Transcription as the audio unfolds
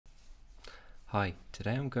Hi,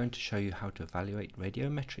 today I'm going to show you how to evaluate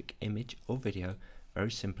radiometric image or video very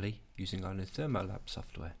simply using our new ThermoLab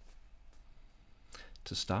software.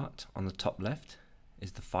 To start, on the top left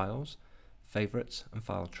is the Files, Favorites and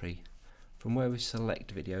File tree, from where we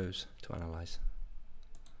select videos to analyze.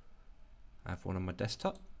 I have one on my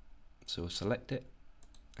desktop, so we'll select it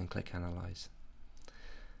and click Analyze.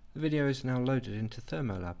 The video is now loaded into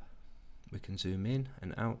ThermoLab. We can zoom in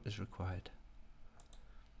and out as required.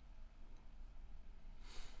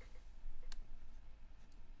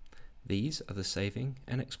 These are the saving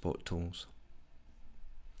and export tools.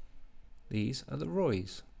 These are the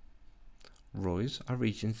ROIs. ROIs are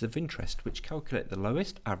regions of interest which calculate the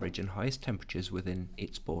lowest, average and highest temperatures within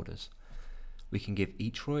its borders. We can give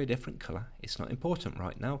each ROI a different colour. It's not important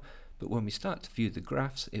right now, but when we start to view the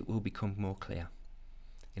graphs it will become more clear.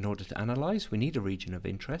 In order to analyse, we need a region of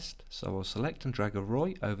interest, so I'll select and drag a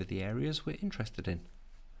ROI over the areas we're interested in.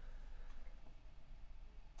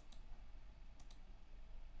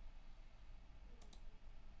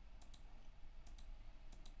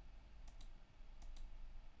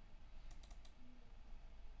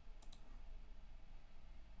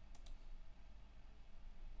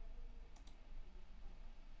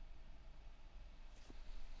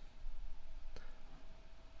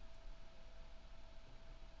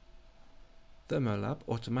 ThermoLab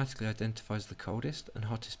automatically identifies the coldest and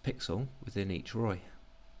hottest pixel within each ROI.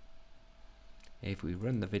 If we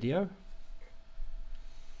run the video,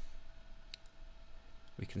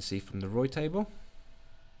 we can see from the ROI table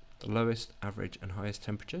the lowest, average and highest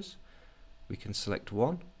temperatures. We can select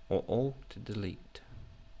one or all to delete.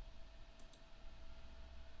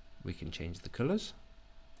 We can change the colours.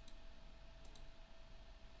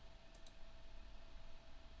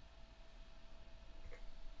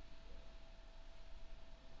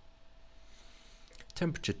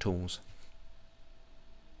 Temperature tools.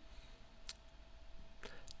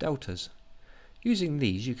 Deltas. Using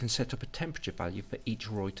these you can set up a temperature value for each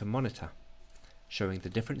ROI to monitor, showing the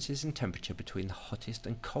differences in temperature between the hottest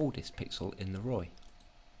and coldest pixel in the ROI.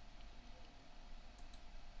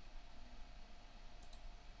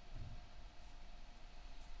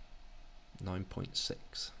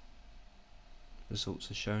 .6. Results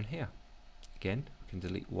are shown here. Again, we can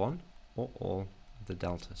delete one or all of the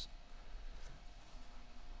deltas.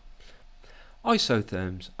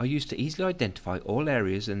 Isotherms are used to easily identify all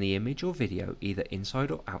areas in the image or video either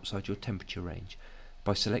inside or outside your temperature range.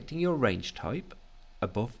 By selecting your range type,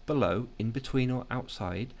 above, below, in between or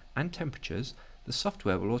outside, and temperatures, the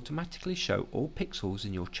software will automatically show all pixels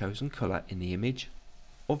in your chosen colour in the image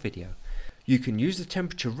or video. You can use the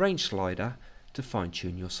temperature range slider to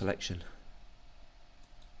fine-tune your selection.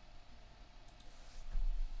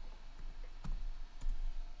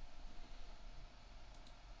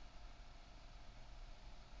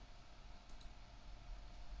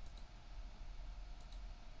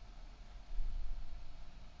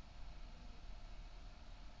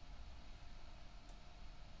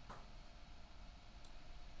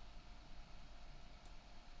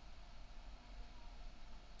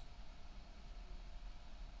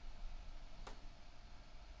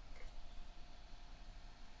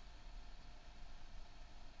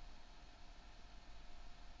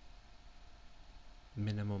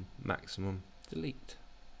 Minimum, maximum, delete.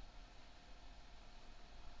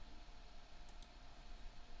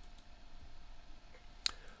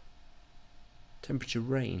 Temperature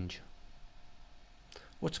range.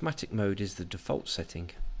 Automatic mode is the default setting.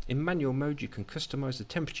 In manual mode you can customize the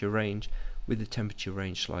temperature range with the temperature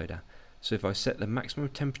range slider. So if I set the maximum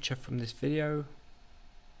temperature from this video,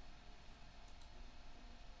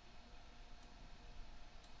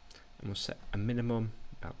 and we'll set a minimum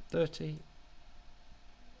about 30,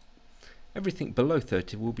 everything below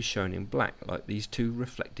 30 will be shown in black, like these two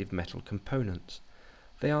reflective metal components.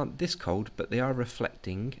 They aren't this cold, but they are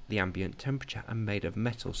reflecting the ambient temperature and made of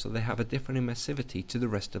metal, so they have a different emissivity to the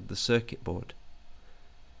rest of the circuit board.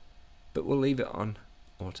 But we'll leave it on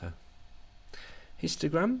auto.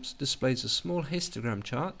 Histograms displays a small histogram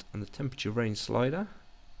chart and the temperature range slider,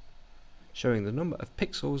 showing the number of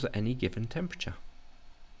pixels at any given temperature.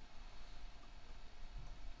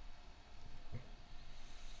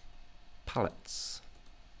 Palettes.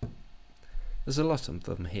 There's a lot of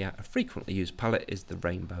them here. A frequently used palette is the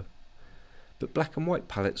rainbow, but black and white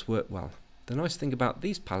palettes work well. The nice thing about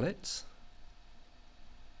these palettes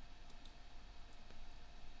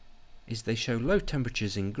is they show low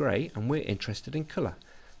temperatures in grey, and we're interested in colour.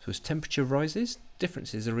 So as temperature rises,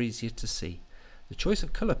 differences are easier to see. The choice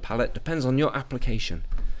of colour palette depends on your application.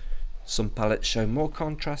 Some palettes show more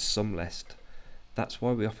contrast, some less. That's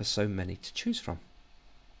why we offer so many to choose from.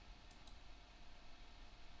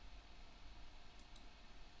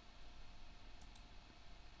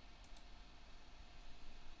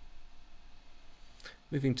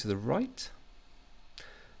 Moving to the right,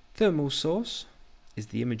 thermal source is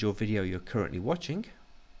the image or video you're currently watching.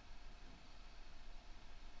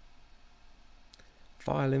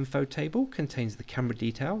 File info table contains the camera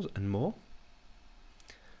details and more.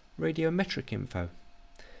 Radiometric info.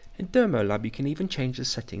 In ThermoLab you can even change the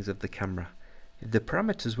settings of the camera. If the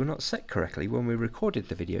parameters were not set correctly when we recorded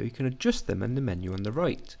the video, you can adjust them in the menu on the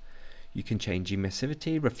right. You can change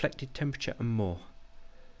emissivity, reflected temperature and more.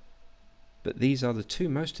 But these are the two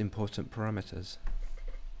most important parameters.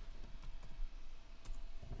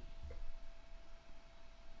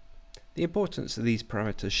 The importance of these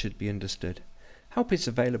parameters should be understood. Help is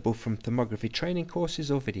available from thermography training courses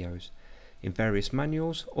or videos, in various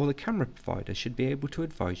manuals, or the camera provider should be able to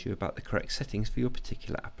advise you about the correct settings for your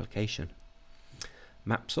particular application.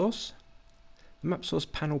 Map source. The map source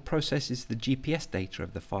panel processes the GPS data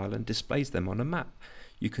of the file and displays them on a map.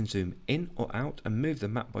 You can zoom in or out and move the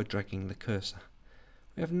map by dragging the cursor.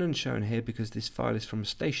 We have none shown here because this file is from a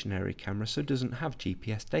stationary camera, so it doesn't have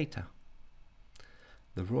GPS data.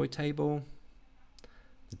 The ROI table,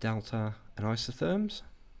 the delta and isotherms.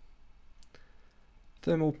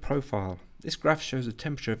 Thermal profile. This graph shows the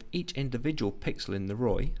temperature of each individual pixel in the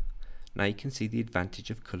ROI. Now you can see the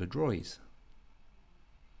advantage of coloured ROIs.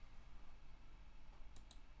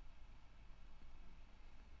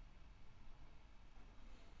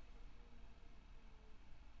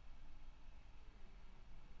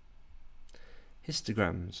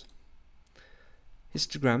 Histograms.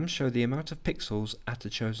 Histograms show the amount of pixels at a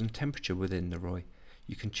chosen temperature within the ROI.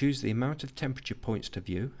 You can choose the amount of temperature points to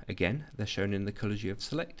view. Again, they're shown in the colours you have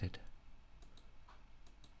selected.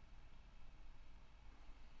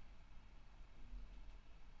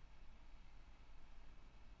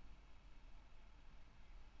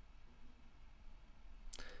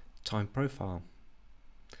 Time profile.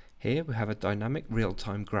 Here we have a dynamic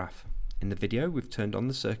real-time graph. In the video we've turned on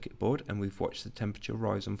the circuit board and we've watched the temperature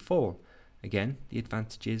rise and fall. Again, the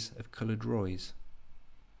advantages of coloured ROIs.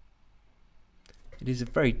 It is a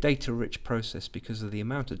very data-rich process because of the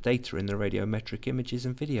amount of data in the radiometric images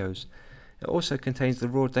and videos. It also contains the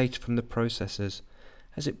raw data from the processors.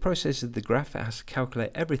 As it processes the graph, it has to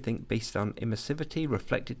calculate everything based on emissivity,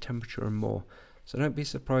 reflected temperature and more. So don't be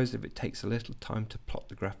surprised if it takes a little time to plot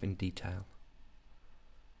the graph in detail.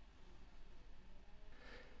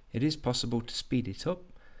 It is possible to speed it up,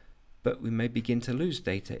 but we may begin to lose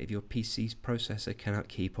data if your PC's processor cannot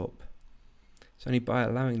keep up. It's only by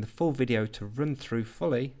allowing the full video to run through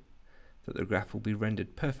fully that the graph will be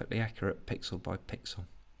rendered perfectly accurate pixel by pixel.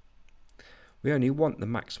 We only want the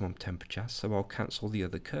maximum temperature, so I'll cancel the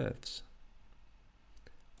other curves.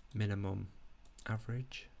 Minimum,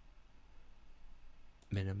 average,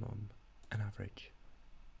 minimum and average.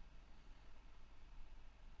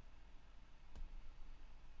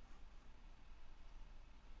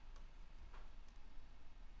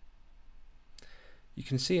 You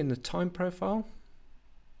can see in the time profile,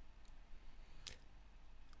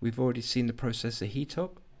 we've already seen the processor heat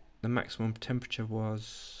up. The maximum temperature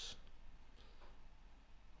was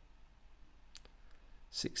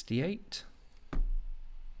 68.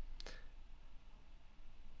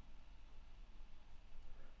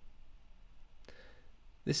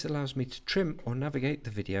 This allows me to trim or navigate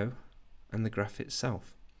the video and the graph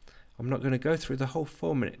itself. I'm not going to go through the whole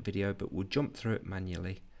 4-minute video, but we'll jump through it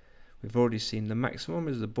manually. We've already seen the maximum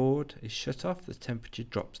as the board is shut off, the temperature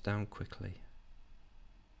drops down quickly.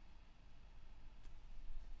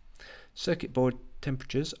 Circuit board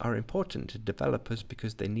temperatures are important to developers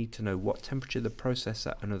because they need to know what temperature the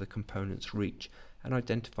processor and other components reach and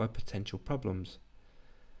identify potential problems,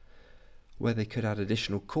 where they could add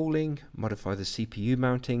additional cooling, modify the CPU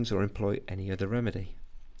mountings or employ any other remedy.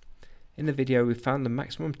 In the video we found the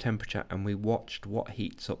maximum temperature and we watched what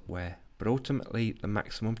heats up where. But ultimately the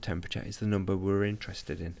maximum temperature is the number we're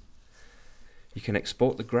interested in. You can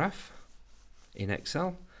export the graph in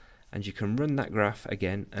Excel and you can run that graph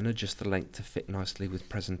again and adjust the length to fit nicely with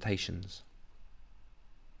presentations.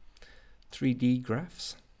 3D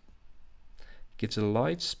graphs gives a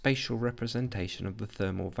live spatial representation of the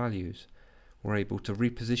thermal values. We're able to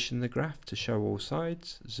reposition the graph to show all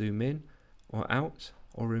sides, zoom in or out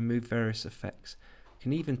or remove various effects. You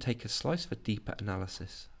can even take a slice for deeper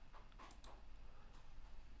analysis.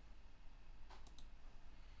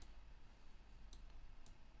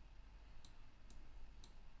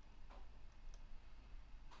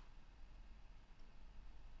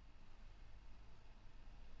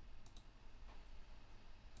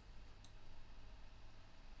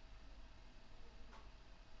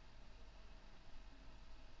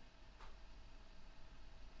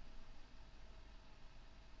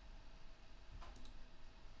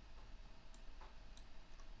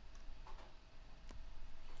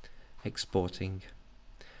 Exporting.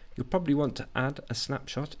 You'll probably want to add a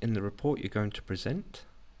snapshot in the report you're going to present.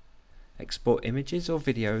 Export images or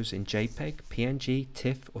videos in JPEG, PNG,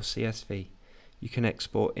 TIFF or CSV. You can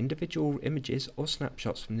export individual images or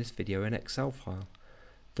snapshots from this video in Excel file.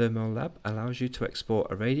 ThermoLab allows you to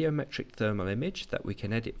export a radiometric thermal image that we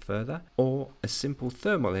can edit further, or a simple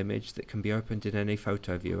thermal image that can be opened in any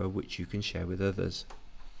photo viewer which you can share with others.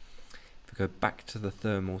 If we go back to the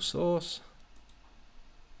thermal source,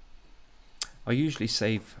 I usually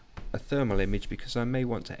save a thermal image because I may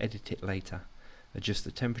want to edit it later, adjust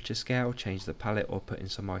the temperature scale, change the palette or put in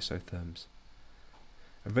some isotherms.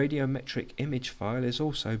 A radiometric image file is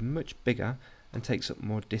also much bigger and takes up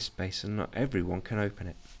more disk space, and not everyone can open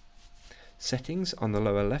it. Settings on the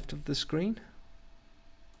lower left of the screen.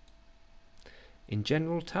 In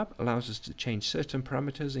General tab allows us to change certain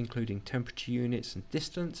parameters including temperature units and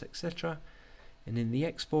distance, etc. And in the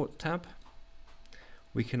Export tab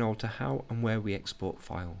we can alter how and where we export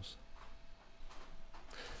files.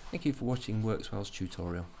 Thank you for watching Workswell's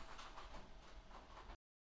tutorial.